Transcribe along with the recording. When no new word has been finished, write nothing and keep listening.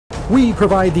We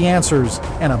provide the answers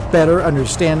and a better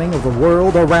understanding of the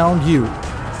world around you.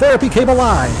 Therapy Cable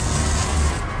Live.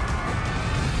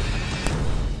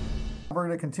 We're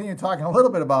going to continue talking a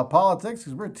little bit about politics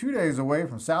because we're 2 days away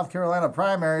from South Carolina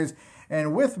primaries.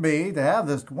 And with me to have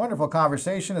this wonderful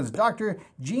conversation is Dr.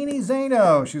 Jeanne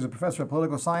Zaino. She's a professor of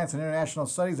political science and international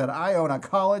studies at Iona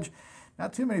College.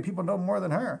 Not too many people know more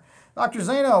than her. Dr.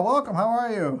 Zaino, welcome. How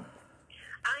are you?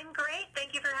 I'm great.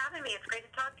 Thank you for having me. It's great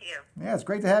to talk to you. Yeah, it's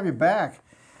great to have you back.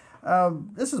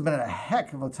 This has been a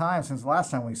heck of a time since the last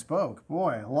time we spoke.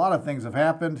 Boy, a lot of things have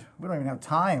happened. We don't even have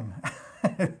time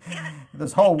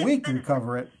this whole week to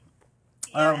cover it.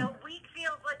 Yeah, a week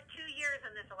feels like 2 years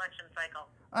in this election cycle.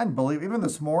 Unbelievable. Even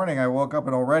this morning I woke up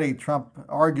and already Trump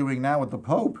arguing now with the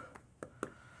Pope.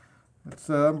 It's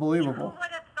unbelievable. Who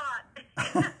would have thought?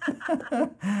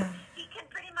 He can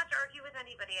pretty much argue with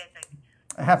anybody, I think.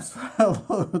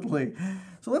 Absolutely.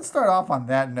 So let's start off on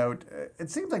that note.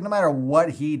 It seems like no matter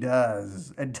what he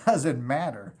does, it doesn't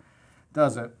matter,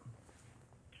 does it?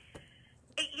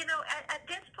 You know, at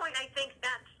this point, I think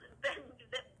that's been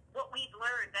what we've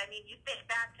learned. I mean, you think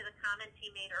back to the comments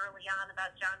he made early on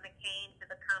about John McCain, to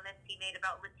the comments he made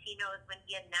about Latinos when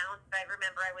he announced. I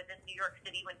remember I was in New York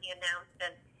City when he announced,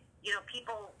 and, you know,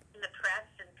 people in the press,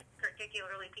 and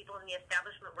particularly people in the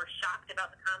establishment, were shocked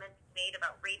about the comments made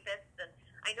about rapists. And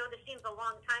I know this seems a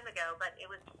long time ago, but it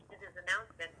was his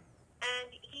announcement. And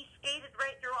he skated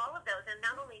right through all of those, and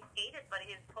not only skated, but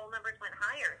his poll numbers went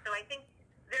higher. So I think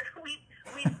we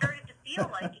started to feel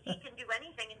like he can do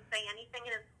anything and say anything,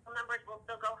 and his poll numbers will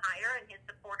still go higher, and his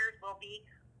supporters will be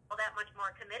all that much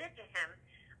more committed to him.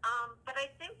 But I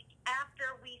think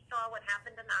after we saw what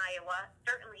happened in Iowa,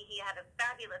 certainly he had a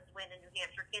fabulous win in New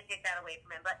Hampshire, can't take that away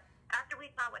from him, but after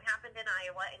we saw what happened in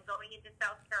Iowa and going into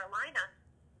South Carolina,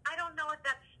 I don't know if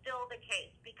that's still the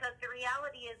case, because the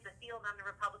reality is the field on the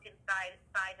Republican side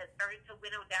has started to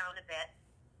winnow down a bit.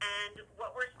 And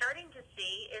what we're starting to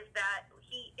see is that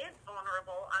he is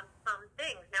vulnerable on some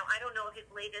things. Now, I don't know if his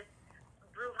latest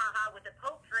brouhaha with the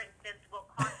Pope, for instance, will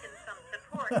cost him some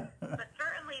support. But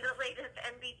certainly the latest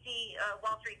NBC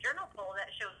Wall Street Journal poll that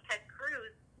shows Ted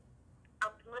Cruz a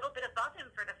little bit above him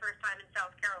for the first time in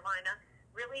South Carolina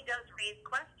really does raise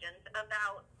questions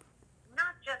about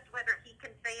not just whether he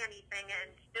can say anything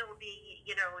and still be,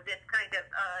 you know, this kind of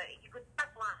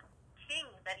Teflon king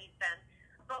that he's been,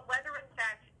 but whether in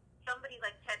fact somebody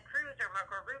like Ted Cruz or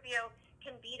Marco Rubio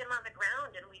can beat him on the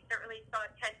ground. And we certainly saw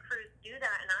Ted Cruz do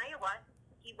that in Iowa.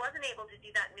 He wasn't able to do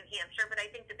that in New Hampshire, but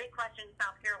I think the big question in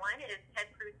South Carolina is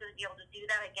Ted Cruz going to be able to do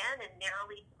that again and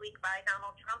narrowly squeak by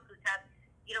Donald Trump, who's had,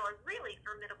 you know, a really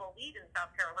formidable lead in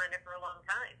South Carolina for a long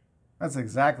time. That's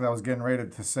exactly what I was getting ready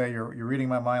to say. You're reading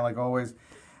my mind like always.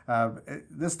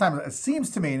 This time, it seems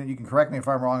to me, and you can correct me if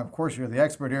I'm wrong, of course you're the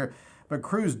expert here, but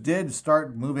Cruz did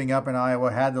start moving up in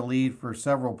Iowa, had the lead for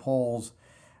several polls,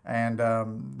 and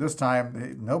this time,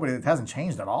 it hasn't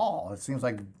changed at all. It seems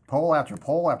like poll after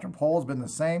poll after poll has been the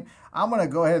same. I'm going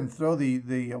to go ahead and throw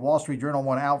the Wall Street Journal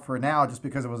one out for now just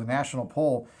because it was a national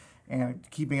poll and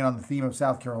keeping it on the theme of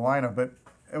South Carolina, but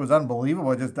it was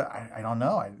unbelievable. I don't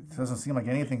know. It doesn't seem like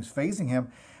anything's phasing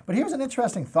him. But here's an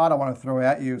interesting thought I want to throw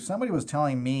at you. Somebody was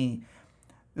telling me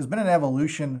there's been an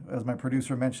evolution, as my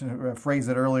producer mentioned, phrased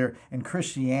it earlier, in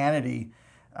Christianity.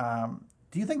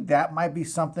 Do you think that might be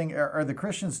something? Are the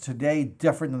Christians today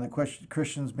different than the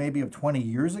Christians maybe of 20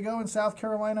 years ago in South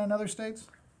Carolina and other states?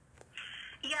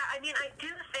 Yeah, I mean, I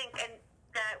do think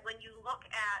that when you look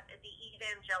at the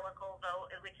evangelical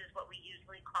vote, which is what we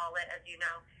usually call it, as you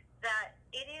know, that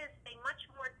it is a much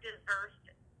more diverse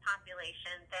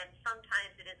population than sometimes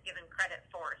it is given credit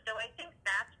for. So I think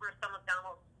that's where some of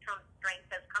Donald Trump's strength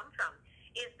has come from,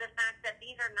 is the fact that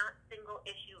these are not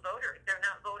single-issue voters. They're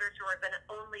not voters who are going to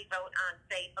only vote on,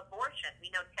 say, abortion.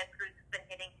 We know Ted Cruz has been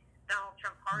hitting Donald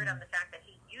Trump hard on the fact that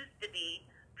he used to be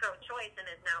pro-choice and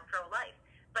is now pro-life.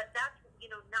 But that's, you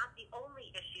know, not the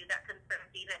only issue that concerns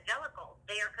evangelicals.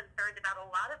 They are concerned about a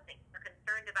lot of things. They're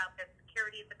concerned about the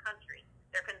security of the country.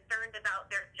 They're concerned about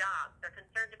their jobs. They're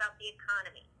concerned about the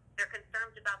economy. They're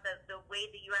concerned about the way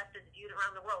the U.S. is viewed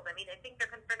around the world. I mean, I think they're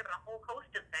concerned about a whole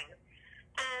host of things.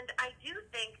 And I do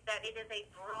think that it is a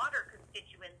broader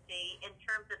constituency in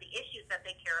terms of the issues that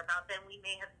they care about than we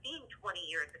may have seen 20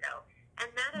 years ago. And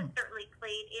that has certainly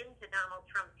played into Donald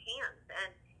Trump's hands.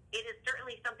 And it is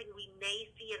certainly something we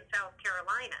may see in South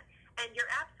Carolina. And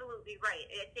you're absolutely right.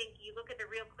 I think you look at the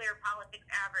Real Clear Politics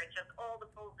average of all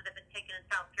the polls that have been taken in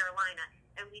South Carolina,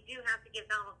 and we do have to give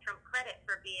Donald Trump credit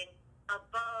for being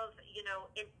above, you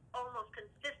know, almost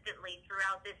consistently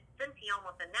throughout this, since he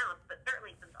almost announced, but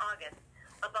certainly since August,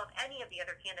 above any of the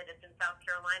other candidates in South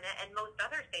Carolina and most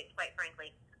other states, quite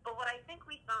frankly. But what I think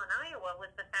we saw in Iowa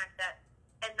was the fact that,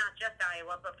 and not just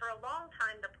Iowa, but for a long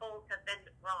time the polls have been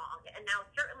wrong. And now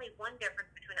certainly one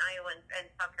difference between Iowa and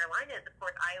South Carolina is, of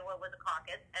course, Iowa was a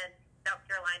caucus and South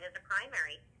Carolina is a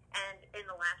primary. And in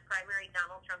the last primary,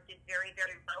 Donald Trump did very,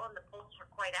 very well, and the polls were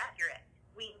quite accurate.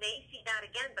 We may see that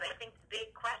again, but I think the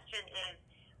big question is,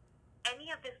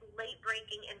 any of this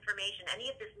late-breaking information, any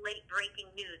of this late-breaking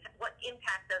news, what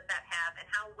impact does that have, and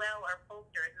how well are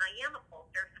pollsters, and I am a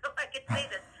pollster, so I can say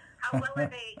this, how well are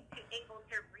they able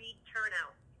to read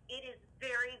turnout? It is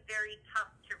very, very tough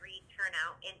to read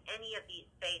turnout in any of these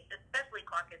states, especially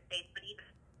caucus states, but even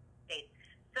states.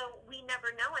 So we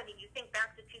never know. I mean, you think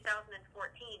back to 2014,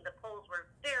 the polls were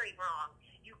very wrong.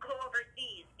 You go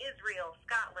overseas, Israel,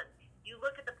 Scotland, you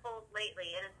look at the polls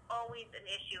lately, and it's always an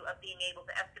issue of being able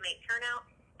to estimate turnout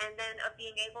and then of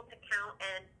being able to count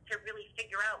and to really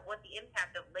figure out what the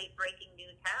impact of late-breaking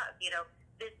news has. You know,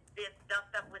 this stuff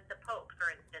with the Pope,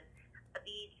 for instance,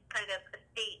 these kind of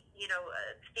State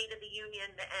of the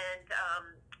Union and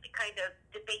kind of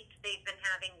debates they've been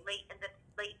having late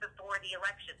before the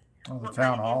election. Oh, the what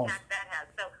town kind of halls. impact that has.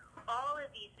 So all of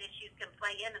these issues can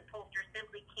play in, and pollsters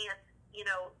simply can't,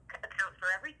 account for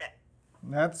everything.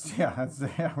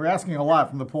 We're asking a lot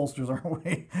from the pollsters, aren't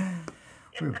we?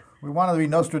 We wanted to be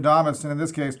Nostradamus in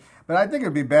this case, but I think it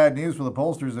would be bad news for the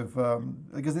pollsters if,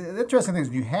 because the interesting thing is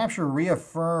New Hampshire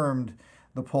reaffirmed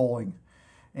the polling,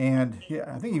 and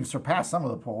I think you've surpassed some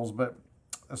of the polls, but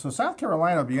so South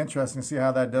Carolina will be interesting to see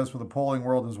how that does for the polling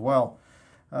world as well.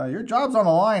 Your job's on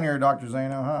the line here, Dr.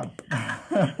 Zaino, huh?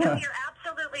 No, you're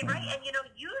absolutely right, and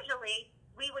usually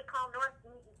we would call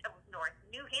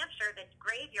New Hampshire the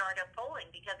graveyard of polling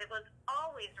because it was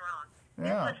always wrong.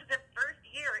 Yeah. This was the first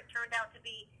year it turned out to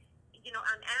be,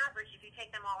 on average, if you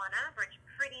take them all on average,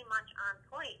 pretty much on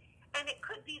point. And it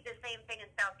could be the same thing in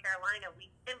South Carolina.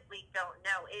 We simply don't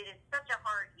know. It is such a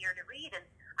hard year to read. And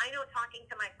I know talking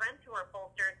to my friends who are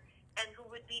pollsters and who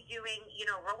would be doing,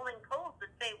 rolling polls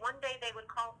would say one day they would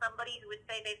call somebody who would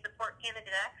say they support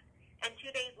candidate X, and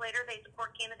 2 days later they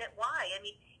support candidate Y. I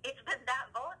mean, it's been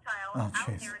that volatile out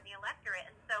there in the electorate.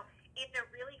 And so it's a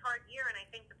really hard year, and I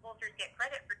think the pollsters get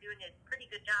credit for doing a pretty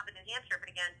good job in New Hampshire.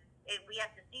 But again, we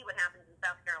have to see what happens in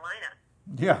South Carolina.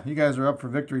 Yeah, you guys are up for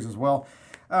victories as well.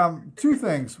 Two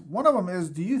things. One of them is,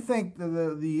 do you think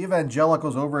the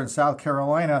evangelicals over in South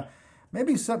Carolina,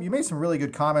 you made some really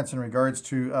good comments in regards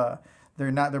to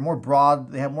they're more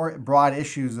broad. They have more broad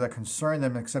issues that concern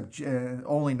them, except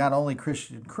not only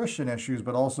Christian issues,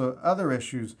 but also other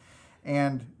issues.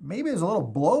 And maybe there's a little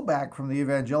blowback from the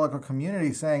evangelical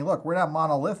community saying, look, we're not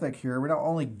monolithic here. We don't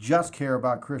only just care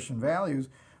about Christian values,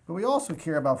 but we also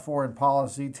care about foreign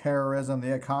policy, terrorism,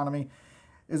 the economy.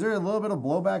 Is there a little bit of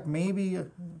blowback maybe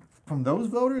from those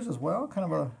voters as well? Kind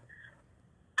of a...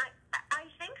 I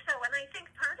think so, and I think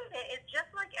part of it is just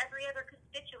like every other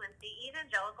constituency,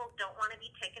 evangelicals don't want to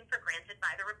be taken for granted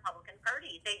by the Republican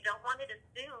Party. They don't want it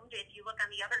assumed, if you look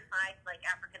on the other side, like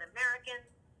African Americans,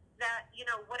 that,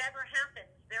 whatever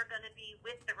happens, they're going to be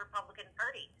with the Republican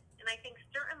Party. And I think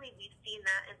certainly we've seen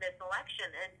that in this election.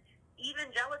 And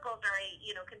evangelicals are a,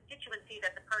 constituency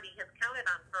that the party has counted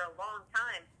on for a long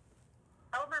time.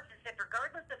 Elmer said,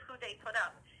 regardless of who they put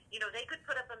up, they could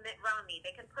put up a Mitt Romney,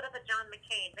 they could put up a John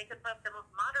McCain, they could put up the most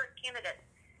moderate candidates,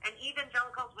 and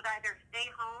evangelicals would either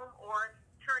stay home or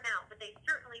turn out, but they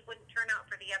certainly wouldn't turn out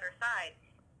for the other side.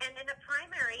 And in a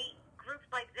primary, groups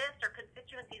like this or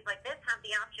constituencies like this have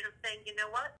the option of saying, you know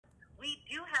what, we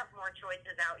do have more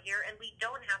choices out here, and we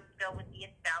don't have to go with the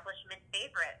establishment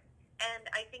favorite. And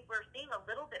I think we're seeing a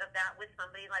little bit of that with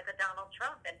somebody like a Donald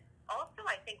Trump, and also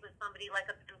I think with somebody like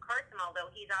a Ben Carson,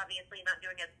 although he's obviously not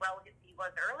doing as well as he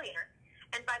was earlier.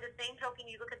 And by the same token,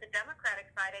 you look at the Democratic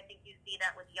side, I think you see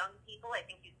that with young people. I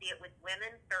think you see it with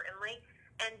women, certainly.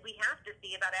 And we have to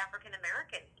see about African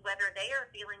Americans, whether they are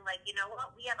feeling like, you know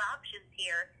what, we have options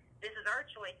here. This is our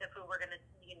choice of who we're going to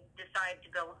decide to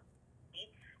go with.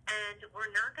 And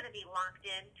we're not going to be locked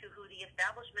into who the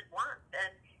establishment wants.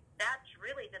 And that's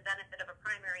really the benefit of a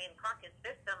primary and caucus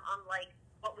system, unlike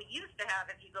what we used to have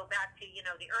if you go back to,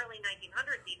 the early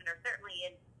 1900s even, or certainly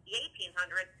in the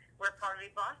 1800s, where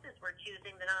party bosses were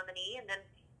choosing the nominee, and then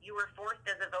you were forced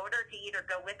as a voter to either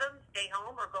go with them, stay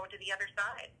home, or go to the other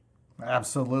side.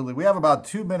 Absolutely. We have about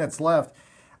 2 minutes left,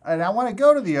 and I want to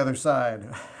go to the other side.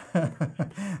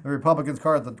 The Republicans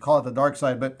call it the dark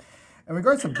side, but in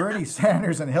regards to Bernie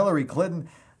Sanders and Hillary Clinton,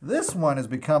 this one is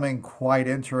becoming quite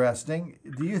interesting.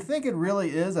 Do you think it really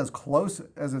is as close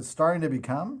as it's starting to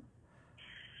become?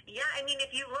 Yeah, I mean,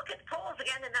 if you look at polls,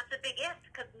 again, and that's a big if,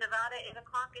 because Nevada is a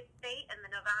caucus state, and the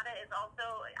Nevada is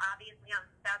also obviously on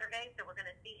Saturday, so we're going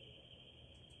to see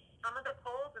some of the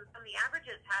polls and some of the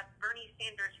averages have Bernie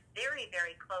Sanders very, very,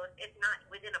 very close, if not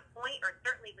within a point or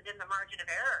certainly within the margin of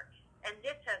error. And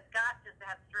this has got to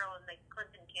have thrown the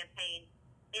Clinton campaign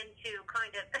into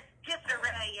kind of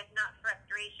disarray, if not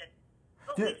frustration.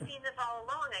 But we've seen this all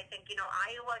along. I think,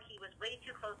 Iowa, he was way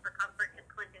too close for comfort to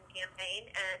Clinton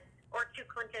campaign, or to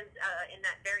Clinton's in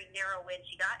that very narrow win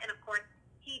she got. And, of course,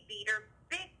 he beat her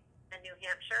big in New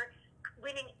Hampshire,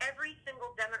 winning every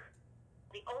single Democrat.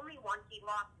 The only one he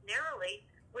lost narrowly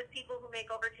was people who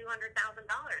make over $200,000.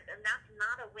 And that's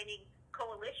not a winning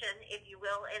coalition, if you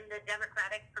will, in the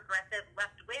Democratic progressive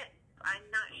left wing. I'm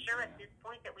not sure at this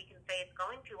point that we can say it's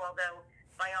going to, although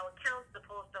by all accounts the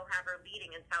polls still have her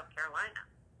leading in South Carolina.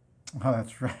 Oh,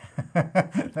 that's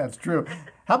right. That's true.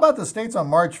 How about the states on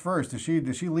March 1st?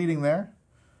 Is she leading there?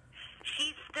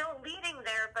 She's still leading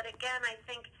there, but again, I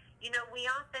think, we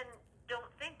often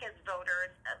don't think as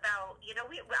voters about,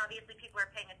 we obviously people are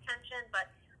paying attention,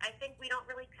 but I think we don't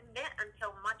really commit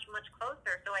until much, much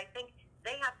closer. So I think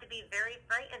they have to be very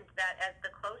frightened that as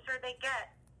the closer they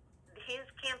get, his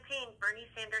campaign, Bernie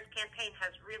Sanders' campaign,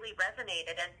 has really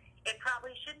resonated. And it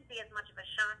probably shouldn't be as much of a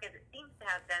shock as it seems to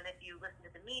have been if you listen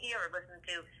to the media or listen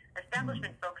to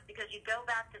establishment folks, because you go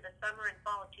back to the summer and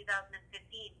fall of 2015,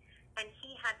 and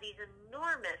he had these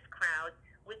enormous crowds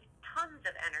with tons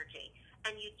of energy.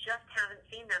 And you just haven't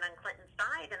seen that on Clinton's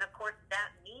side. And, of course,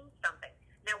 that means something.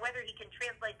 Now, whether he can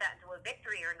translate that into a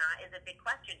victory or not is a big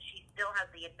question. She still has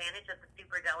the advantage of the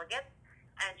superdelegates,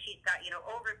 and she's got,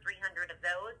 over 300 of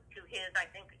those to his, I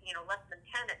think, less than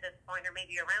 10 at this point, or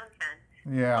maybe around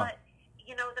 10. Yeah. But,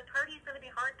 the party's going to be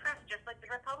hard-pressed, just like the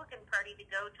Republican Party, to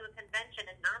go to a convention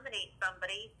and nominate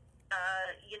somebody,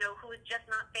 who is just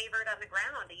not favored on the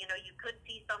ground. You could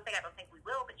see something, I don't think we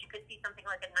will, but you could see something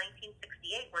like in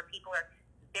 1968 where people are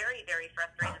very, very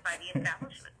frustrated by the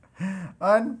establishment.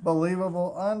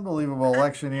 Unbelievable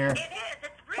election year. It is.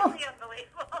 It's really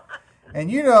unbelievable. And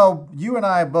you and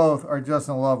I both are just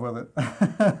in love with it.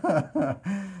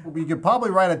 We could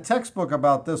probably write a textbook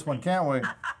about this one, can't we?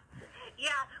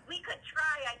 Yeah, we could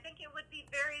try. I think it would be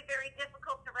very, very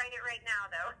difficult to write it right now,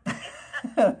 though.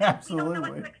 Absolutely. We don't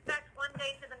know what to expect one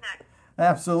day to the next.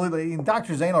 Absolutely. And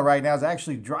Dr. Zaino right now is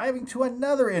actually driving to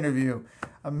another interview.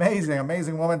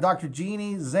 Amazing woman. Dr.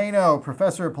 Jeanne Zaino,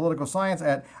 professor of political science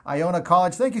at Iona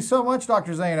College. Thank you so much,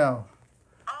 Dr. Zaino.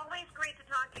 Always great to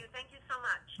talk to you. Thank you so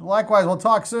much. Likewise. We'll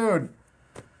talk soon.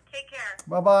 Take care.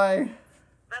 Bye-bye.